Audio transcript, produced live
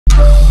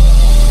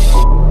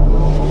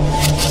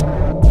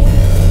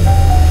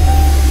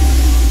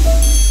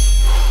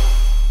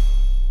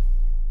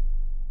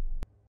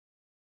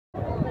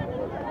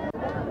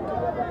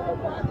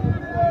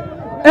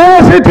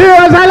ACT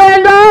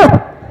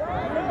Wazalendo,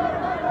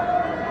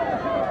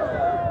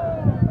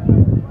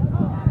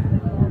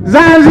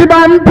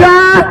 Zanzibar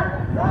mpya,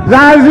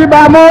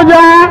 Zanzibar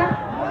moja.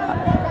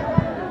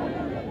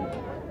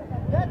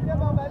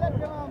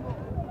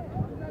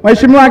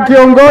 Mheshimiwa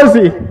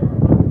kiongozi,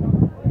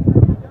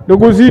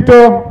 ndugu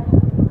Mzito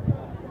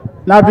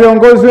na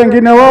viongozi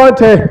wengine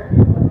wote,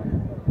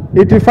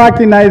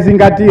 itifaki na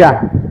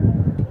izingatia.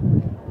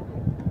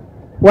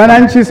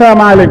 Wananchi,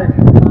 salamu alaykum.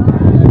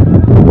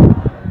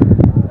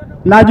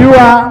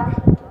 Najua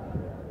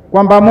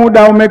kwamba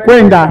muda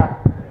umekwenda,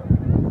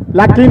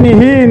 lakini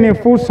hii ni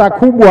fursa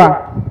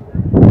kubwa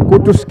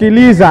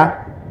kutusikiliza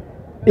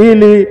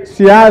ili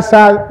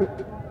siasa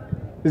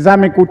za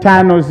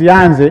mikutano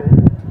zianze.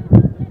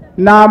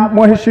 Na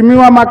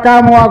Mheshimiwa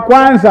Makamu wa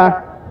Kwanza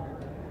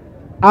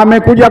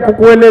amekuja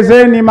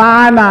kukuelezeni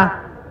maana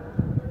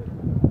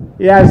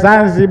ya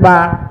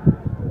Zanzibar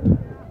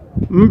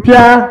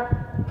mpya,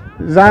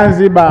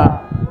 Zanzibar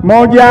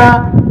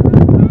moja,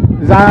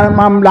 za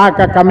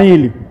mamlaka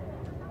kamili.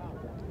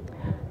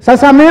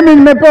 Sasa mimi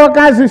nimepewa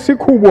kazi si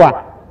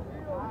kubwa.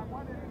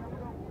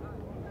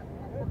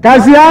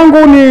 Kazi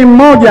yangu ni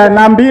moja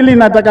na mbili,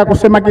 nataka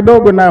kusema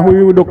kidogo na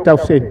huyu Dr.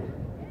 Hussein.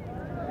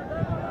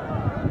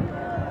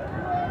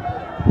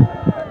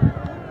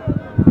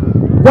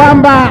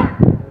 Kwamba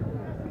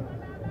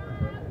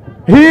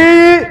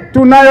hii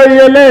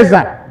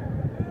tunayoieleza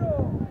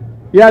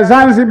ya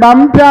Zanzibar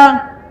mpya,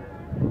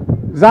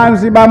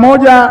 Zanzibar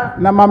moja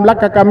na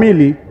mamlaka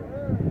kamili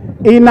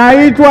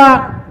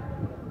inaitwa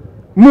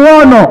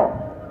muono.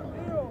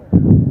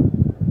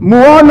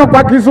 Muono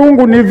kwa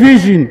kizungu ni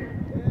vision.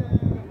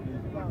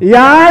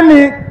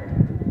 Yaani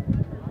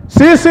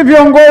sisi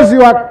viongozi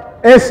wa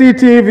ACT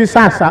hivi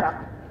sasa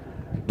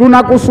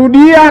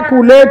tunakusudia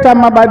kuleta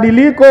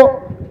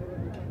mabadiliko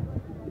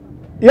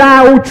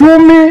ya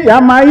uchumi,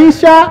 ya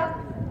maisha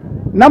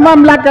na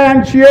mamlaka ya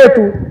nchi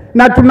yetu,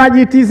 na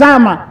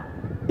tunajitizama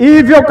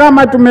hivyo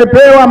kama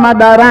tumepewa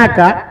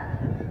madaraka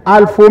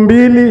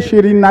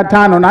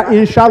 2025 na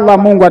inshallah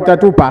Mungu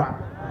atatupa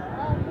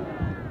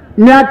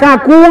miaka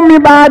 10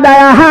 baada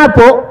ya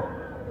hapo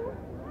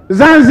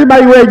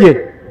Zanzibar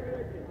iweje.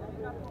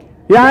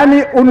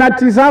 Yaani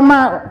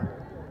unatizama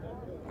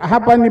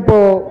hapa,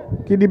 nipo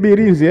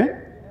Kidibirinzi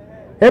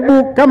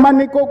Hebu kama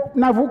niko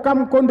navuka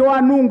mkondo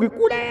wa Nungi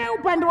kule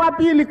upande wa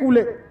pili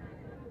kule,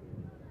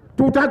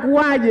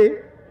 tutakuwaje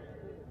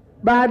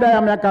baada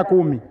ya miaka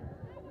 10?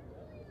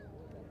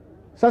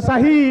 Sasa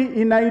hii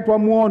inaitwa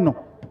muono.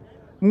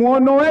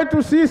 Muono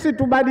wetu sisi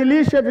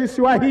tubadilishe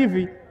visiwa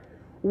hivi,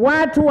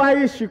 watu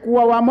waishi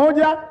kuwa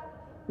wamoja,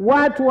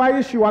 watu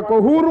waishi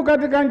wako huru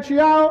katika nchi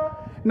yao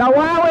na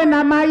wawe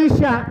na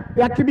maisha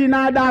ya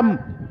kibinadamu.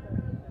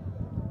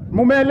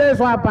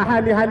 Mumeelezwa hapa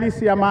hali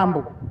halisi ya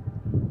mambo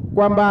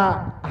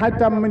kwamba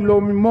hata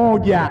mlo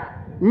mmoja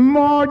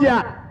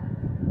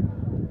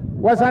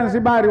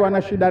Wazanzibari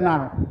wana shida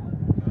nao,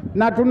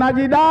 na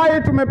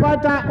tunajidai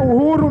tumepata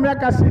uhuru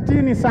miaka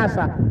 60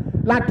 sasa,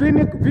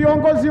 lakini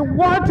viongozi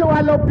wote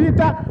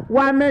waliopita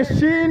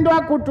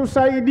wameshindwa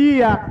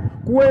kutusaidia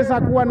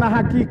kuweza kuwa na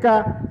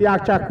hakika ya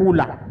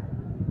chakula.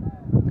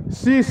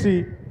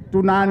 Sisi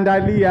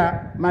tunaandalia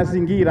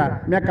mazingira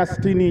miaka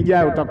 60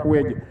 ijayo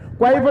utakuweje.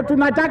 Kwa hivyo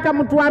tunataka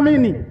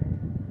mtuamini,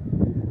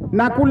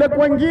 na kule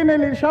kwengine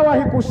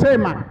nilishawahi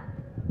kusema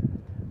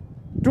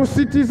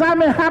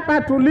tusitizame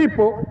hapa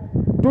tulipo,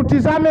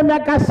 tutizame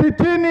miaka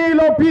 60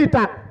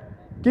 iliyopita.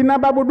 Kina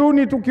Babu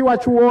Duni tukiwa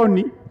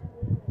chuoni,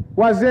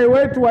 wazee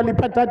wetu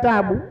walipata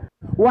tabu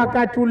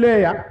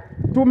wakatulea,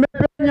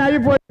 tumepenya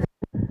hivyo.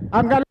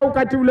 Angalau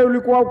wakati ule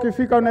ulikuwa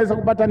ukifika unaweza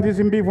kupata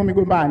ndizi mbivu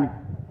migombani.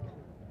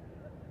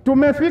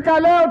 Tumefika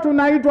leo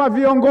tunaitwa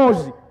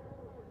viongozi,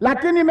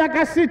 lakini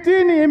miaka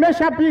 60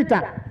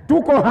 imeshapita,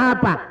 tuko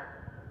hapa.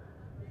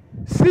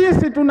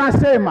 Sisi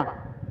tunasema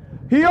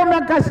hiyo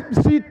miaka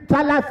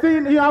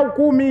 30 au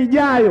 10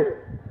 ijayo,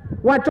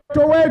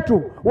 watoto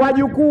wetu,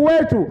 wajukuu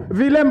wetu,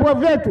 vilembo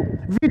vyetu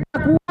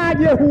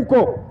vitakuwaje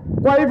huko?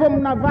 Kwa hivyo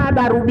mnavaa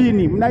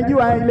darubini,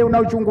 mnajua ile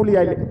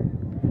unaochungulia ile.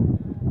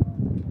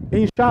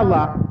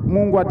 Inshallah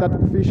Mungu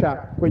atatukufisha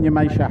kwenye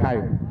maisha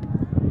hayo.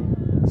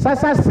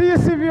 Sasa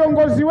sisi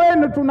viongozi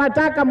wenu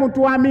tunataka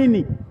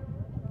mtuamini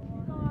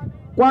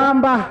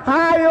kwamba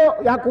hayo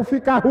ya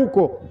kufika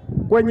huko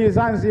kwenye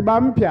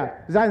Zanzibar mpya,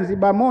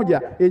 Zanzibar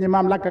moja yenye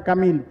mamlaka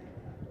kamili,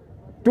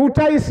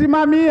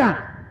 tutaisimamia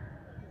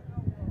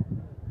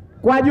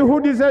kwa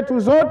juhudi zetu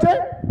zote,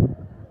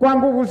 kwa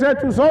nguvu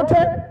zetu zote,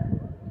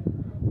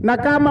 na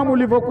kama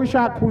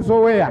mlivyokwisha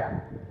kuzoea.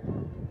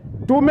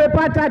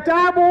 Tumepata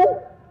tabu,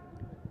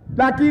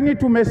 lakini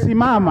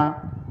tumesimama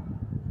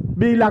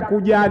bila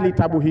kujali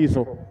tabu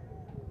hizo.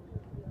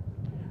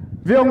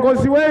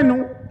 Viongozi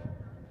wenu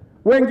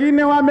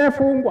wengine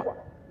wamefungwa,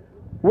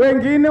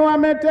 wengine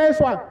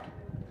wameteswa,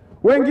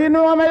 wengine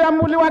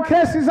wameambuliwa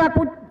kesi za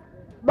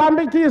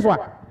kubambikizwa,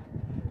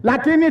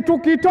 lakini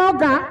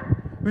tukitoka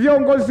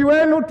viongozi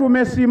wenu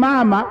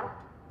tumesimama,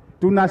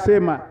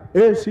 tunasema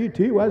ACT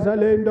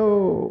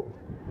Wazalendo,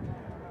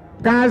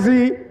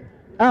 kazi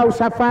au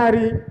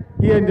safari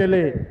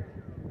iendelee.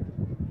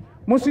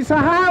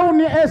 Msisahau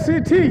ni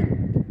ACT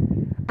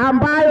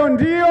ambayo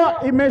ndio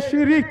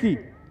imeshiriki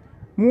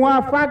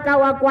muafaka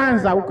wa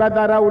kwanza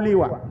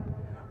ukadharauliwa,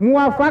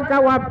 muafaka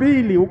wa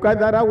pili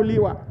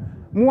ukadharauliwa,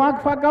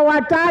 muafaka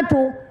wa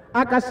tatu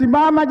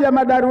akasimama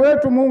jamadari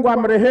wetu Mungu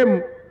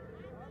amrehemu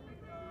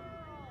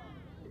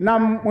na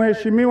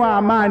mheshimiwa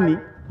Amani,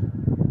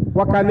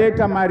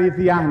 wakaleta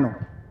maridhiano,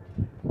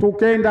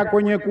 tukenda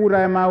kwenye kura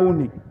ya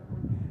maoni,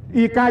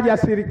 ikaja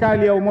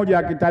serikali ya umoja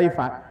wa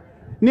kitaifa.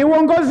 Ni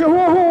uongozi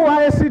huu wa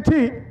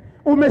ACT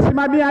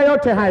umesimamia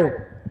yote hayo.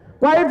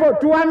 Kwa hivyo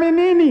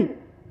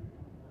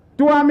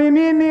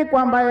tuaminini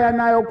kwamba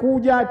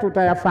yanayokuja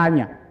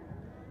tutayafanya.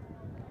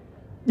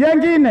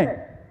 Jengine,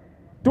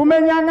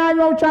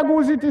 tumenyang'anywa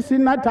uchaguzi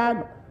 95,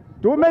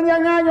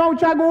 tumenyang'anywa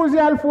uchaguzi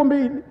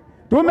 2000,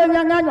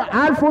 tumenyang'anywa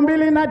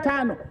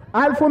 2005,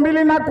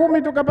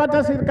 2010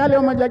 tukapata serikali ya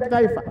umoja wa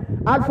kitaifa,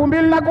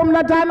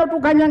 2015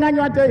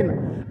 tukanyang'anywa tena,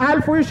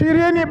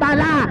 2020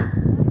 balaa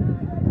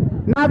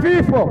na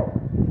vifo.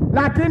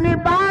 Lakini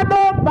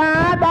bado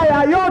baada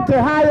ya yote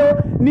hayo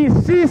ni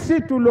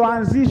sisi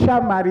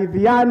tulioanzisha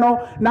maridhiano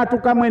na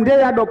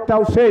tukamwendea Dr.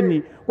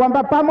 Hussein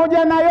kwamba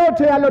pamoja na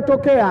yote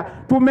yalotokea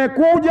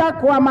tumekuja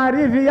kwa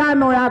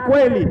maridhiano ya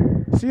kweli,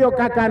 sio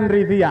kaka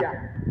nridhia.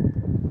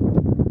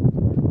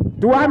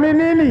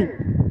 Tuaminini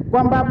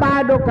kwamba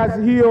bado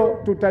kazi hiyo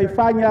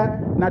tutaifanya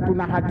na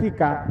tuna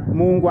hakika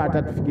Mungu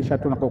atatufikisha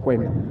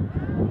tunakokwenda.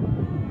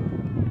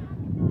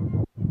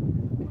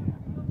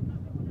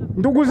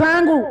 Ndugu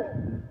zangu,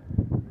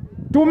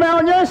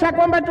 tumeonyesha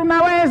kwamba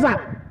tunaweza.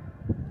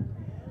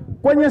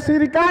 Kwenye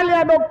serikali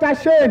ya Dr.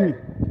 Sheni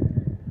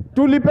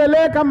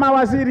tulipeleka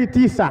mawaziri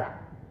 9.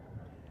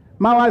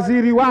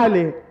 Mawaziri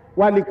wale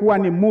walikuwa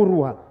ni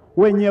murwa,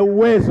 wenye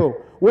uwezo,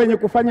 wenye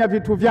kufanya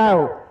vitu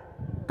vyao.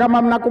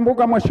 Kama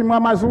mnakumbuka Mheshimiwa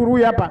Mazuru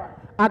hapa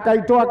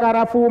akaitoa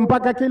karafuu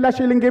mpaka kila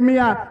shilingi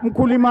 100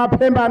 mkulima wa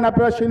Pemba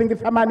anapewa shilingi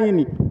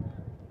 80.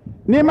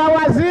 Ni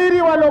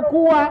mawaziri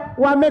walokuwa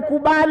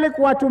wamekubali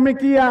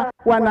kuwatumikia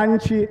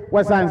wananchi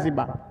wa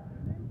Zanzibar.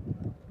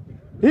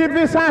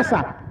 Hivi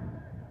sasa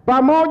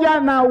pamoja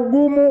na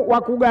ugumu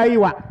wa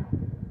kugaiwa,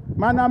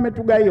 maana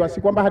wametugaiwa,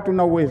 si kwamba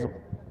hatuna uwezo,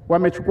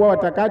 wamechukua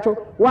watakacho,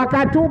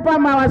 wakatupa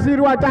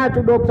mawaziri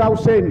 3 Dr.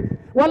 Hussein,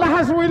 wala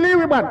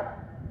hazuiliwi bwana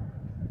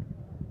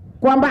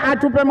kwamba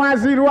atupe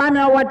mawaziri 4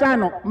 au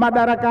 5,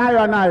 madaraka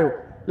hayo anayo,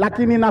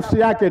 lakini nafsi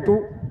yake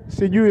tu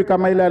sijui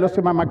kama ile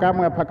aliyosema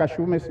makamu ya paka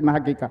shume, sina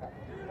hakika.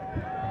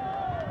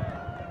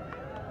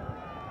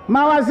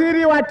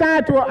 Mawaziri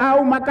 3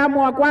 au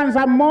makamu wa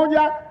kwanza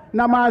 1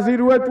 na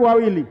mawaziri wetu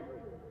 2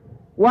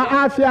 wa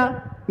afya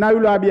na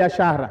yule wa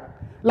biashara.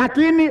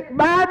 Lakini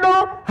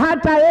bado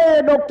hata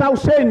yeye Dr.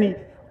 Hussein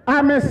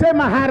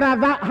amesema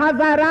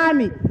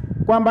hadharani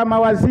kwamba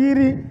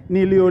mawaziri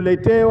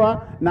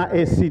nilioletewa na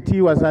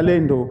ACT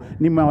Wazalendo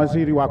ni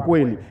mawaziri wa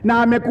kweli,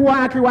 na amekuwa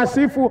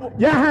akiwasifu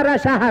jahara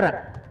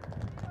shahara.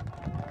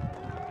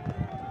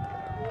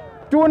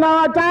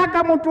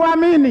 Tunawataka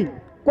mtuamini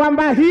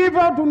kwamba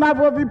hivyo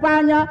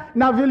tunavyovifanya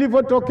na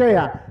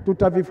vilivyotokea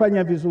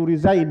tutavifanya vizuri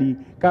zaidi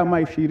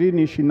kama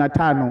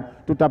 2025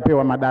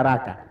 tutapewa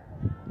madaraka.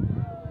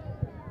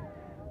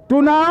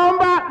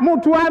 Tunaomba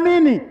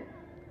mtuamini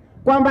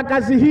kwamba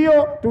kazi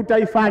hiyo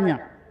tutaifanya.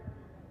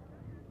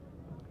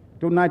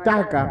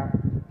 Tunataka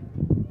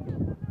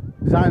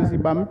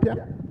Zanzibar mpya,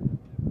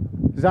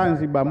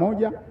 Zanzibar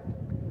moja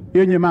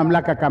yenye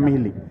mamlaka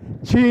kamili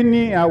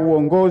chini ya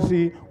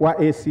uongozi wa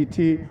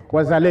ACT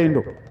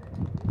Wazalendo.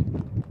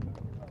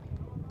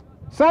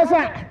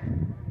 Sasa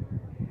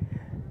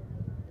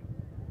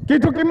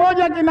kitu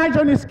kimoja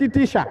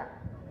kinachonisikitisha,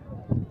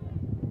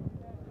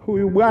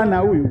 huyu bwana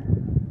huyu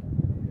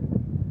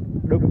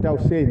Dr.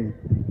 Hussein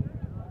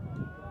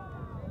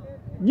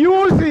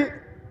juzi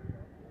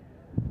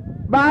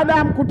baada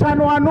ya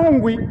mkutano wa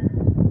Nungwi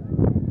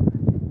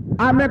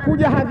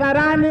amekuja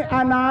hadharani,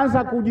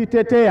 anaanza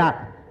kujitetea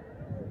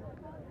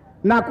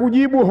na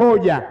kujibu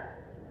hoja.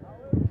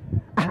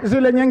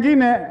 Zile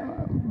nyingine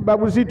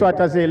Babu Mzito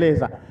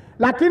atazieleza.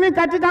 Lakini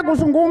katika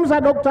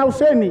kuzungumza Dr.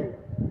 Hussein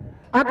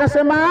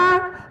akasema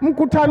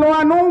mkutano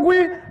wa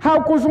Nungwi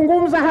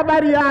haukuzungumza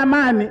habari ya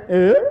amani.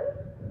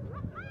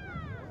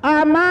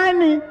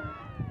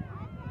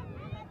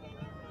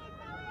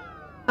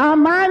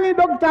 Amani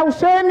Dr.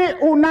 Hussein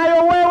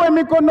unayo wewe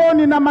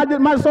mikononi na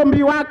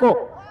mazombi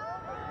wako.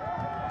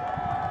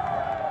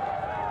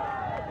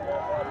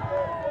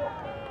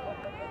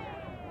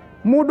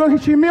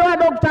 Mheshimiwa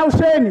Dr.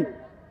 Hussein,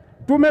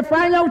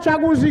 tumefanya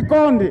uchaguzi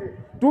Konde,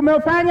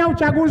 tumefanya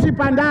uchaguzi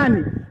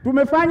Pandani,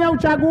 tumefanya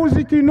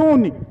uchaguzi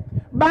Kinuni,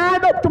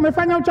 bado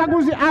tumefanya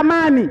uchaguzi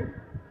Amani,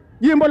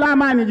 jimbo la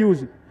Amani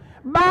juzi.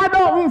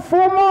 Bado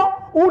mfumo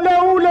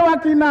ule wa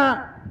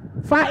kina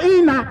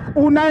Faina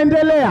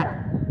unaendelea,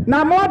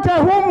 na mote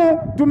humu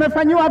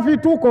tumefanyiwa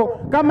vituko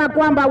kama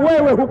kwamba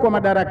wewe huko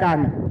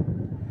madarakani.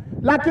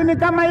 Lakini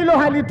kama hilo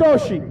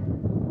halitoshi,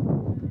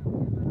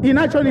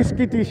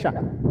 inachonisikitisha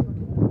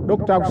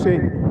Dr.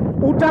 Hussein,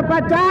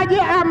 utapataje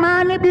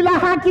amani bila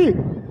haki?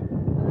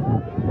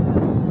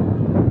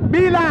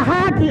 Bila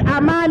haki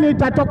amani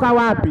itatoka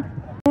wapi?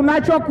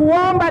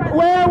 Tunachokuomba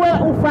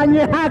wewe ufanye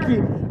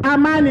haki,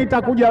 amani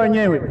itakuja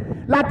wenyewe.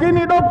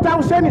 Lakini Dr.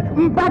 Hussein,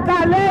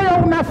 mpaka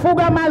leo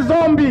unafuga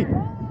mazombi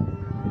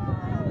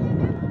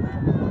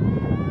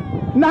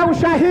na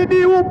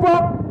ushahidi upo.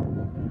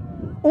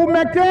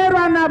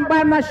 Umekerwa na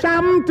bwana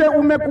Shamte,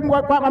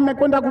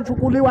 amekwenda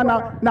kuchukuliwa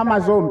na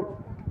mazombi.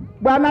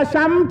 Bwana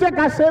Shamte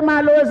kasema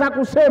aloweza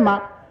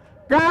kusema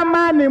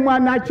kama ni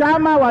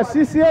mwanachama wa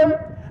CCM,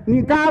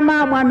 ni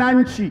kama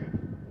mwananchi.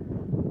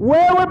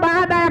 Wewe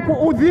baada ya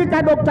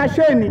kuudhika Dr.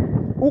 Sheni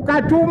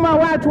ukatuma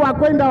watu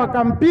wakwenda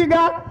wakampiga,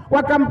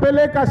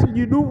 wakampeleka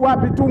sijidu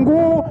wapi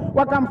Tunguu,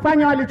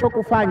 wakamfanya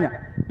walichokufanya.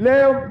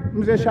 Leo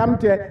mzee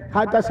Shamte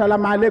hata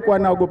salamu alaykum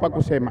anaogopa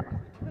kusema.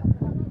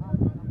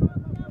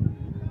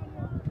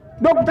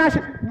 Dr.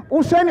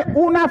 Hussein,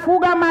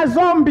 unafuga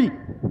mazombi.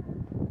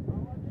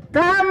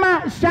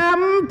 Kama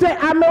Shamte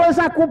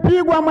ameweza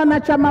kupigwa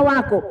mwanachama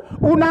wako,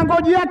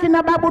 unangojea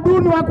kina Babu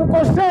Duni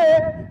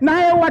wakukosee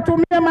naye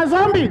watumie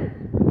mazombi?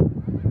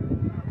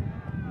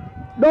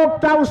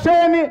 Dr.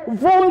 Hussein,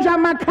 vunja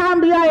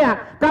makambi haya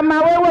kama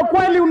wewe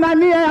kweli una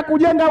nia ya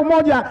kujenga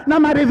umoja na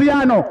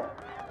maridhiano.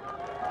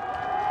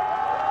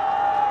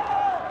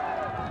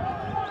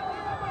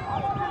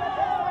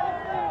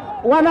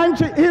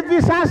 Wananchi,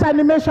 hivi sasa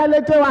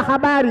nimeshaletewa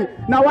habari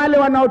na wale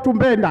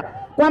wanaotumpenda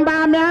kwamba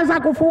ameanza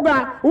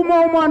kufuga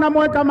umo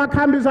anamweka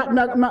makambi za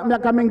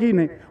miaka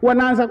mingine,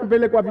 wanaanza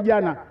kupelekwa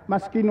vijana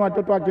maskini,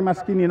 watoto wa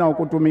kimaskini nao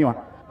kutumiwa.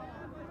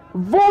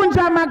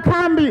 Vunja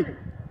makambi,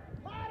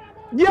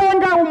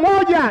 jenga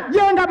umoja,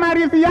 jenga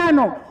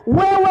maridhiano.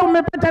 Wewe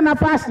umepata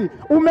nafasi,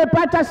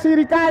 umepata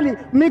serikali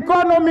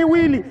mikono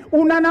miwili,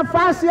 una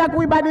nafasi ya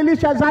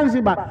kuibadilisha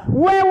Zanzibar.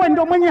 Wewe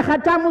ndo mwenye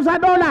hatamu za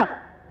dola.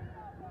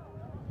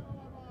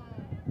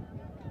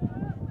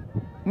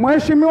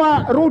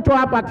 Mheshimiwa Ruto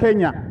hapa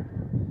Kenya,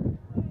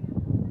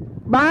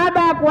 baada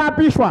ya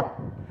kuapishwa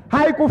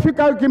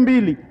haikufika wiki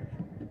mbili,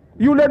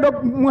 yule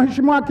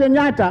Mheshimiwa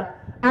Kenyatta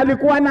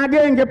alikuwa na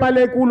genge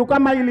pale Ikulu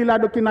kama hili la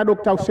kina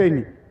Dr.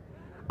 Hussein.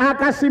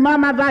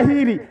 Akasimama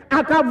dhahiri,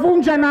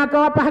 akavunja na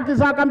akawapa haki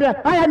zao, akamwambia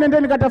haya,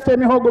 nendeni katafute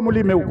mihogo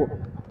mlime huko.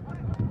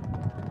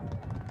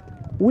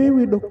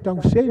 Wewe Dr.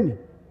 Hussein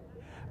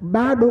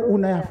bado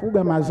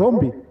unayafuga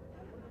mazombi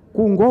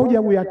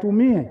kungoja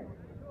uyatumie?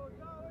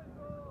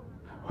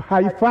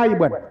 Haifai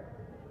bwana.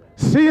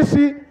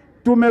 Sisi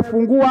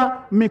tumefungua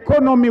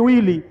mikono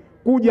miwili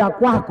kuja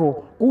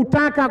kwako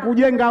kutaka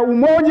kujenga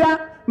umoja,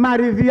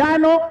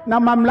 maridhiano na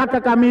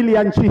mamlaka kamili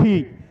ya nchi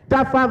hii.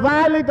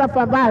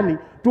 Tafadhali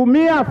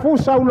tumia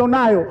fursa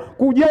ulionayo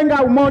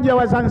kujenga umoja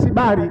wa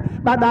Zanzibari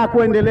baada ya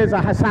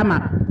kuendeleza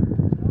hasama.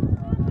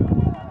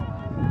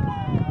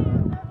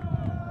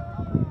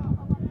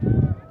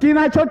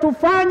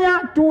 Kinachotufanya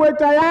tuwe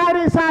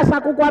tayari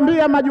sasa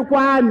kukwambia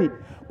majukwaani,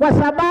 kwa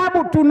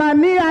sababu tuna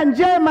nia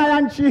njema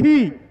ya nchi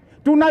hii.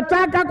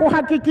 Tunataka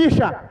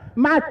kuhakikisha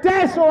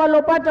mateso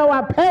walopata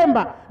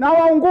Wapemba na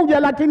Waunguja,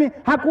 lakini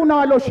hakuna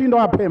walioshindwa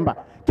Wapemba.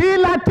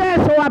 Kila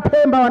teso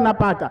Wapemba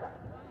wanapata,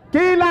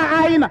 kila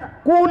aina.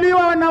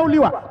 Kuuliwa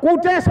wanauliwa,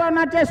 kuteswa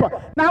wanateswa,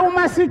 na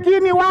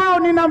umasikini wao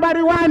ni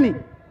nambari 1.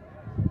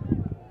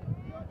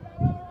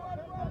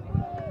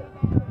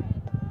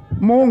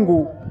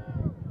 Mungu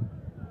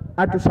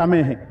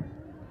atusamehe,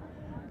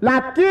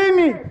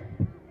 lakini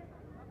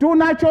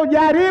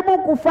tunachojaribu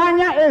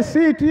kufanya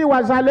ACT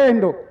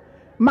Wazalendo,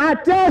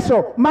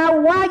 mateso,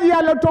 mauaji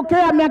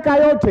yalotokea miaka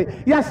yote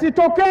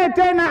yasitokee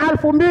tena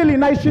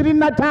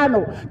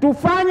 2025.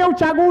 Tufanye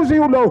uchaguzi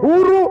ule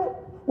huru,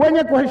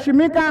 wenye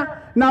kuheshimika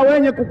na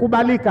wenye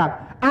kukubalika.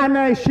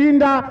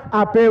 Anayeshinda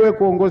apewe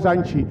kuongoza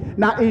nchi,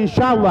 na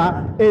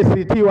inshallah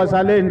ACT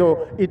Wazalendo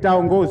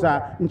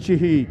itaongoza nchi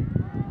hii.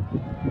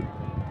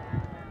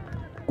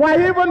 Kwa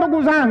hivyo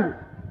ndugu zangu,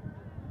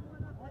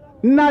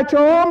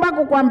 ninachoomba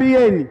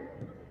kukwambieni,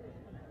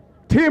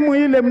 timu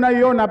ile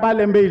mnaiona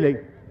pale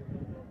mbele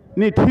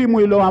ni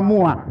timu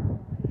iliyoamua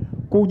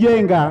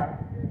kujenga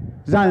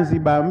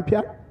Zanzibar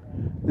mpya,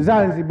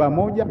 Zanzibar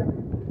moja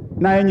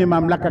na yenye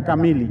mamlaka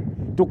kamili.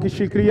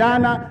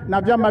 Tukishirikiana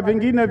na vyama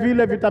vingine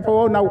vile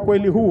vitapoona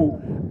ukweli huu,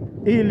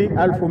 ili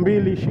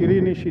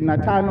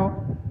 2025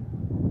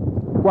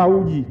 kwa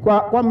uji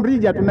kwa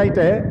mrija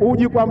tunaita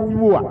uji kwa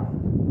mbua,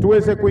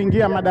 tuweze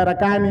kuingia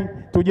madarakani,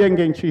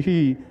 tujenge nchi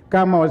hii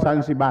kama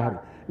Wazanzibari.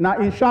 Na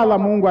inshallah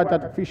Mungu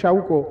atatufisha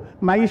huko,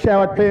 maisha ya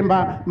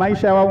Wapemba,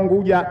 maisha ya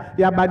Waunguja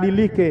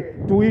yabadilike,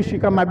 tuishi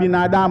kama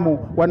binadamu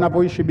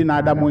wanavyoishi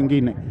binadamu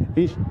wengine.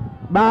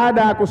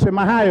 Baada ya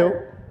kusema hayo,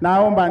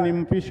 naomba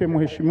nimpishe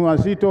Mheshimiwa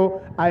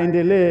Mzito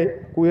aendelee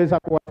kuweza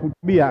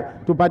kuwahutubia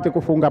tupate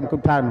kufunga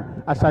mkutano.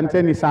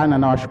 Asanteni sana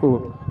na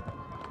washukuru.